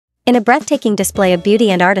In a breathtaking display of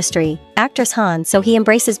beauty and artistry, actress Han So Hee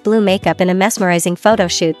embraces blue makeup in a mesmerizing photo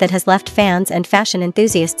shoot that has left fans and fashion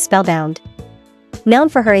enthusiasts spellbound. Known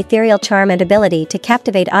for her ethereal charm and ability to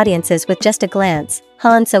captivate audiences with just a glance,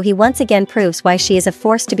 Han So Hee once again proves why she is a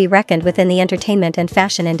force to be reckoned with in the entertainment and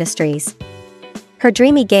fashion industries. Her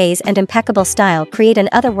dreamy gaze and impeccable style create an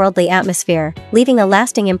otherworldly atmosphere, leaving a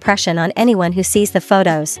lasting impression on anyone who sees the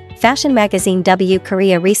photos. Fashion magazine W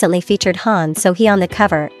Korea recently featured Han So Hee on the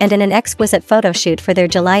cover and in an exquisite photo shoot for their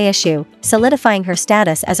July issue, solidifying her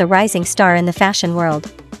status as a rising star in the fashion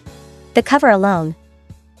world. The cover alone,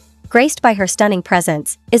 graced by her stunning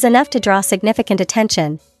presence, is enough to draw significant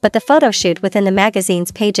attention, but the photo shoot within the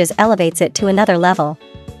magazine's pages elevates it to another level.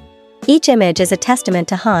 Each image is a testament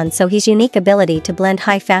to Han So Hee's unique ability to blend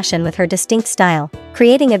high fashion with her distinct style,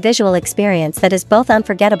 creating a visual experience that is both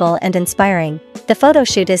unforgettable and inspiring. The photo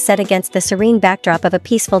shoot is set against the serene backdrop of a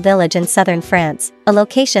peaceful village in southern France, a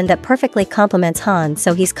location that perfectly complements Han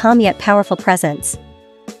So Hee's calm yet powerful presence.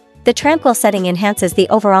 The tranquil setting enhances the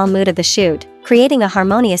overall mood of the shoot, creating a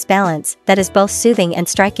harmonious balance that is both soothing and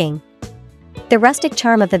striking. The rustic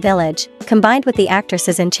charm of the village, combined with the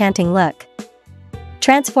actress's enchanting look,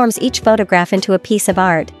 transforms each photograph into a piece of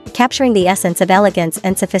art, capturing the essence of elegance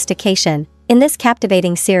and sophistication. In this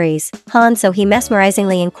captivating series, Han So Hee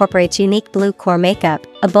mesmerizingly incorporates unique blue core makeup,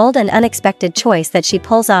 a bold and unexpected choice that she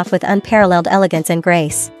pulls off with unparalleled elegance and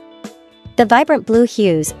grace. The vibrant blue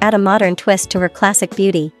hues add a modern twist to her classic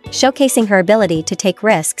beauty, showcasing her ability to take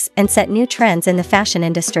risks and set new trends in the fashion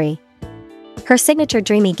industry. Her signature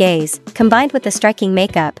dreamy gaze, combined with the striking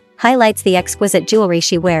makeup, highlights the exquisite jewelry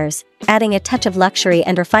she wears, adding a touch of luxury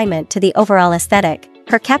and refinement to the overall aesthetic.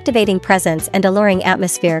 Her captivating presence and alluring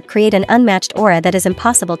atmosphere create an unmatched aura that is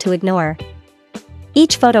impossible to ignore.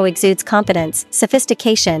 Each photo exudes confidence,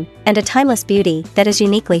 sophistication, and a timeless beauty that is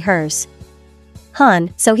uniquely hers.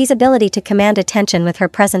 Han So Hee's ability to command attention with her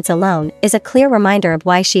presence alone is a clear reminder of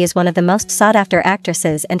why she is one of the most sought-after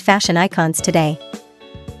actresses and fashion icons today.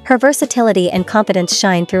 Her versatility and confidence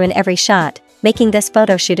shine through in every shot, making this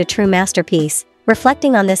photo shoot a true masterpiece.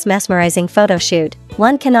 Reflecting on this mesmerizing photo shoot,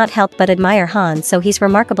 one cannot help but admire Han So Hee's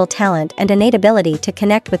remarkable talent and innate ability to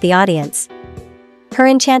connect with the audience. Her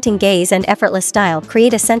enchanting gaze and effortless style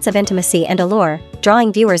create a sense of intimacy and allure,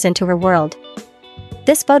 drawing viewers into her world.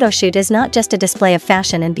 This photo shoot is not just a display of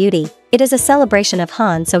fashion and beauty, it is a celebration of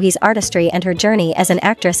Han So Hee's artistry and her journey as an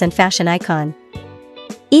actress and fashion icon.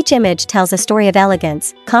 Each image tells a story of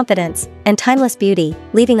elegance, confidence, and timeless beauty,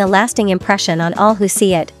 leaving a lasting impression on all who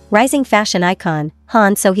see it. Rising fashion icon,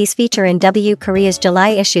 Han So Hee's feature in W Korea's July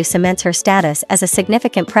issue cements her status as a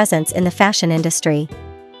significant presence in the fashion industry.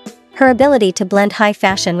 Her ability to blend high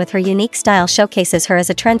fashion with her unique style showcases her as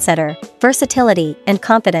a trendsetter. Versatility and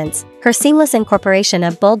confidence. Her seamless incorporation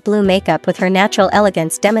of bold blue makeup with her natural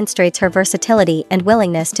elegance demonstrates her versatility and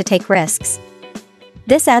willingness to take risks.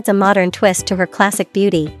 This adds a modern twist to her classic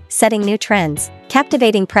beauty, setting new trends.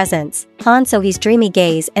 Captivating presence. Han So Hee's dreamy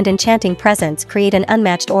gaze and enchanting presence create an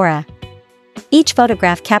unmatched aura. Each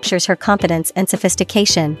photograph captures her confidence and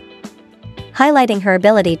sophistication, highlighting her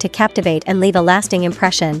ability to captivate and leave a lasting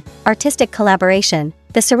impression. Artistic collaboration.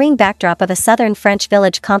 The serene backdrop of a southern French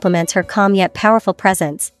village complements her calm yet powerful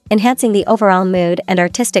presence, enhancing the overall mood and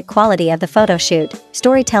artistic quality of the photo shoot.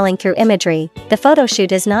 Storytelling through imagery. The photo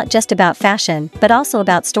shoot is not just about fashion, but also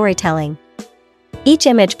about storytelling. Each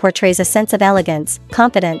image portrays a sense of elegance,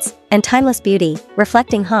 confidence, and timeless beauty,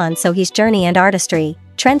 reflecting Han So Hee's journey and artistry.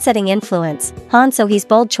 Trendsetting influence. Han So Hee's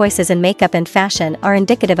bold choices in makeup and fashion are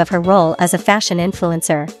indicative of her role as a fashion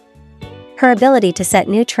influencer. Her ability to set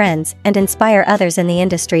new trends and inspire others in the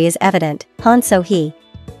industry is evident. Han So Hee,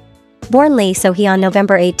 born Lee So Hee on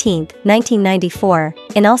November 18, 1994,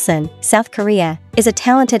 in Ulsan, South Korea, is a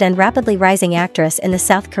talented and rapidly rising actress in the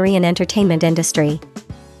South Korean entertainment industry.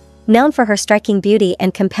 Known for her striking beauty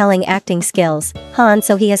and compelling acting skills, Han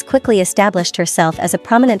So Hee has quickly established herself as a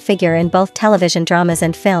prominent figure in both television dramas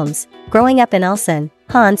and films. Growing up in Ulsan,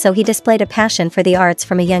 Han So Hee displayed a passion for the arts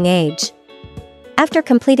from a young age. After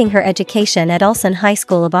completing her education at Ulsan High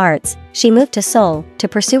School of Arts, she moved to Seoul to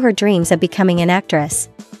pursue her dreams of becoming an actress.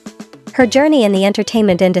 Her journey in the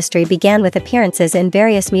entertainment industry began with appearances in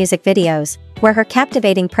various music videos, where her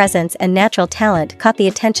captivating presence and natural talent caught the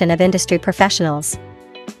attention of industry professionals.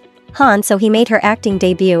 Han So Hee made her acting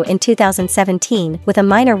debut in 2017 with a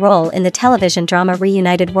minor role in the television drama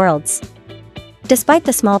Reunited Worlds. Despite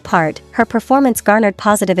the small part, her performance garnered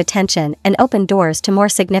positive attention and opened doors to more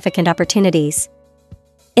significant opportunities.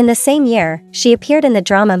 In the same year, she appeared in the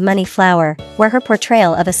drama Money Flower, where her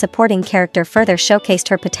portrayal of a supporting character further showcased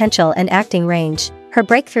her potential and acting range. Her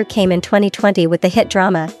breakthrough came in 2020 with the hit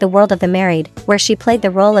drama The World of the Married, where she played the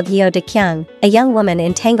role of Yeo De-kyung, a young woman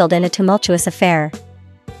entangled in a tumultuous affair.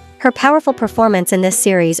 Her powerful performance in this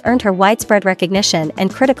series earned her widespread recognition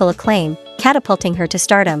and critical acclaim, catapulting her to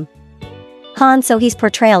stardom. Han So Hee's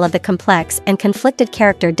portrayal of the complex and conflicted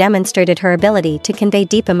character demonstrated her ability to convey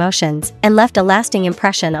deep emotions and left a lasting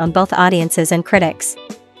impression on both audiences and critics.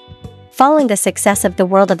 Following the success of The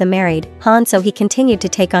World of the Married, Han So Hee continued to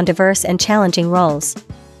take on diverse and challenging roles.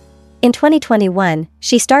 In 2021,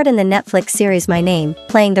 she starred in the Netflix series My Name,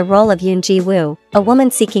 playing the role of Yoon Ji-woo, a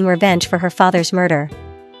woman seeking revenge for her father's murder.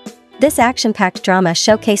 This action-packed drama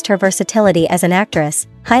showcased her versatility as an actress,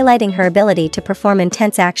 highlighting her ability to perform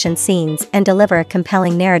intense action scenes and deliver a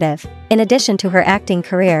compelling narrative. In addition to her acting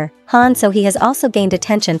career, Han So Hee has also gained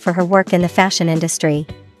attention for her work in the fashion industry.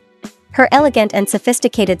 Her elegant and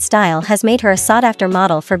sophisticated style has made her a sought-after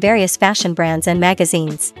model for various fashion brands and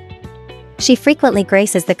magazines. She frequently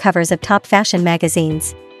graces the covers of top fashion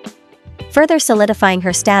magazines. Further solidifying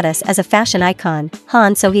her status as a fashion icon,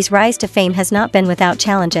 Han So Hee's rise to fame has not been without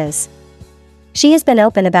challenges. She has been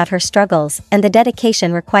open about her struggles and the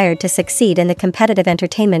dedication required to succeed in the competitive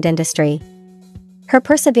entertainment industry. Her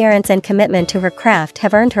perseverance and commitment to her craft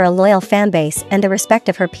have earned her a loyal fanbase and the respect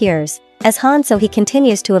of her peers. As Han So Hee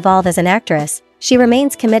continues to evolve as an actress, she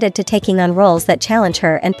remains committed to taking on roles that challenge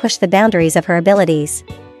her and push the boundaries of her abilities.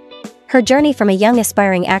 Her journey from a young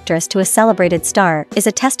aspiring actress to a celebrated star is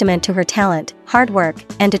a testament to her talent, hard work,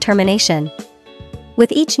 and determination.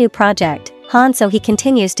 With each new project, Han So Hee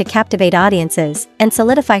continues to captivate audiences and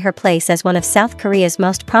solidify her place as one of South Korea's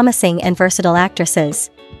most promising and versatile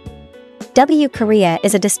actresses. W Korea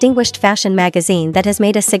is a distinguished fashion magazine that has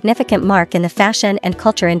made a significant mark in the fashion and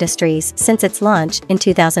culture industries since its launch in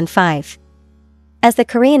 2005. As the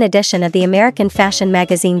Korean edition of the American fashion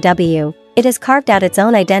magazine W, it has carved out its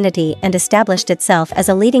own identity and established itself as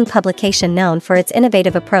a leading publication known for its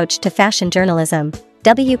innovative approach to fashion journalism.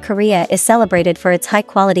 W Korea is celebrated for its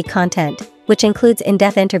high-quality content, which includes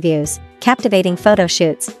in-depth interviews, captivating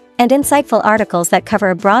photoshoots, and insightful articles that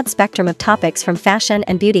cover a broad spectrum of topics from fashion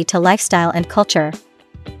and beauty to lifestyle and culture.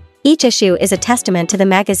 Each issue is a testament to the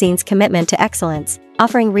magazine's commitment to excellence,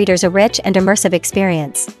 offering readers a rich and immersive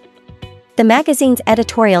experience. The magazine's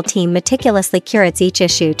editorial team meticulously curates each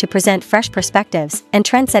issue to present fresh perspectives and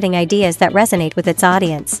trend-setting ideas that resonate with its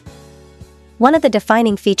audience. One of the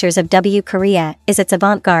defining features of W Korea is its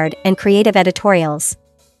avant-garde and creative editorials.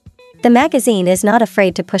 The magazine is not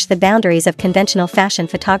afraid to push the boundaries of conventional fashion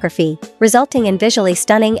photography, resulting in visually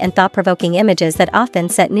stunning and thought-provoking images that often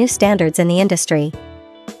set new standards in the industry.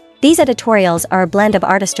 These editorials are a blend of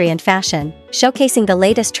artistry and fashion, showcasing the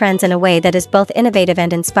latest trends in a way that is both innovative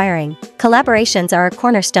and inspiring. Collaborations are a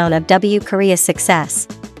cornerstone of W Korea's success.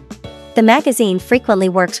 The magazine frequently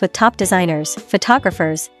works with top designers,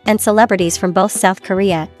 photographers, and celebrities from both South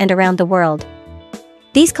Korea and around the world.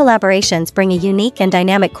 These collaborations bring a unique and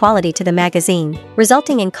dynamic quality to the magazine,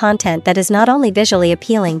 resulting in content that is not only visually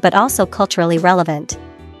appealing but also culturally relevant.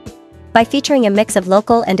 By featuring a mix of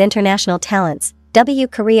local and international talents, W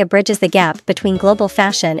Korea bridges the gap between global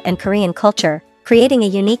fashion and Korean culture, creating a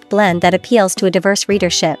unique blend that appeals to a diverse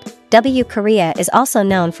readership. W Korea is also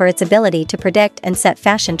known for its ability to predict and set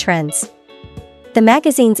fashion trends. The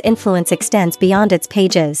magazine's influence extends beyond its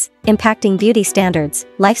pages, impacting beauty standards,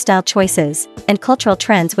 lifestyle choices, and cultural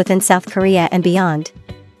trends within South Korea and beyond.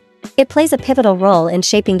 It plays a pivotal role in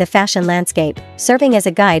shaping the fashion landscape, serving as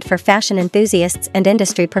a guide for fashion enthusiasts and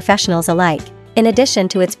industry professionals alike. In addition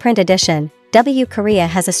to its print edition, W Korea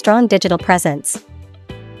has a strong digital presence.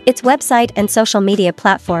 Its website and social media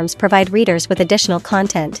platforms provide readers with additional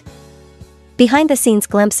content, behind-the-scenes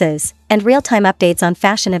glimpses, and real-time updates on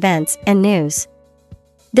fashion events and news.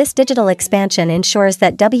 This digital expansion ensures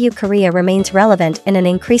that W Korea remains relevant in an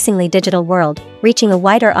increasingly digital world, reaching a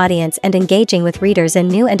wider audience and engaging with readers in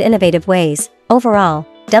new and innovative ways. Overall,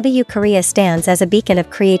 W Korea stands as a beacon of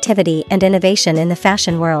creativity and innovation in the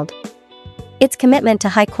fashion world. Its commitment to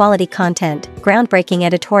high-quality content, groundbreaking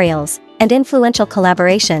editorials, and influential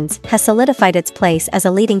collaborations has solidified its place as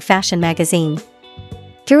a leading fashion magazine.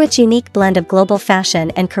 Through its unique blend of global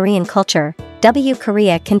fashion and Korean culture, W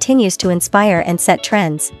Korea continues to inspire and set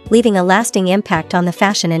trends, leaving a lasting impact on the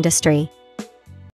fashion industry.